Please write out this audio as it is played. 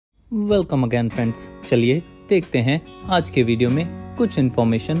Welcome again friends. चलिए देखते हैं आज के वीडियो में कुछ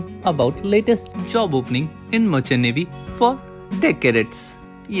information about latest job opening in merchant navy for deck cadets.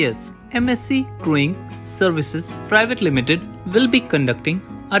 Yes, MSc Crewing Services Private Limited will be conducting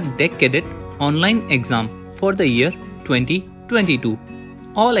a deck cadet online exam for the year 2022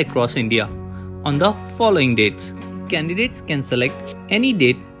 all across India on the following dates. Candidates can select any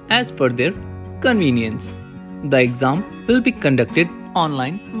date as per their convenience. The exam will be conducted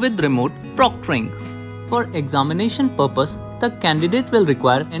online with remote proctoring. For examination purpose, the candidate will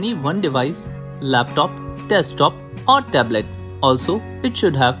require any one device, laptop, desktop or tablet. Also, it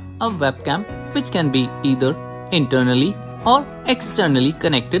should have a webcam which can be either internally or externally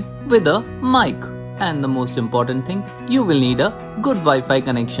connected with a mic. And the most important thing, you will need a good Wi-Fi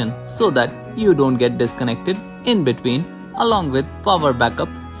connection so that you don't get disconnected in between, along with power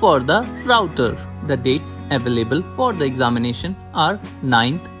backup for the router. The dates available for the examination are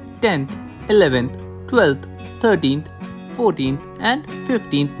 9th, 10th, 11th, 12th, 13th, 14th and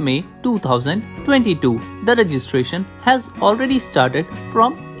 15th May 2022. The registration has already started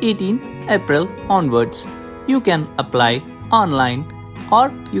from 18th April onwards. You can apply online or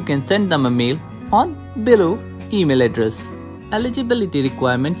you can send them a mail on below email address. Eligibility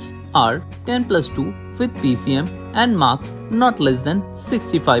requirements are 10+2 with PCM and marks not less than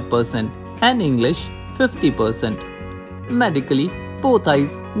 65% and English 50%. Medically, both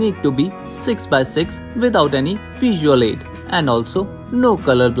eyes need to be 6/6 without any visual aid and also no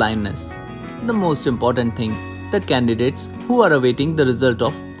color blindness. The most important thing, the candidates who are awaiting the result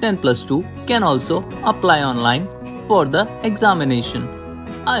of 10+2 can also apply online for the examination.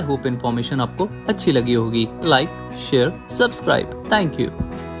 I hope information आपको अच्छी लगी होगी. Like, share, subscribe. Thank you.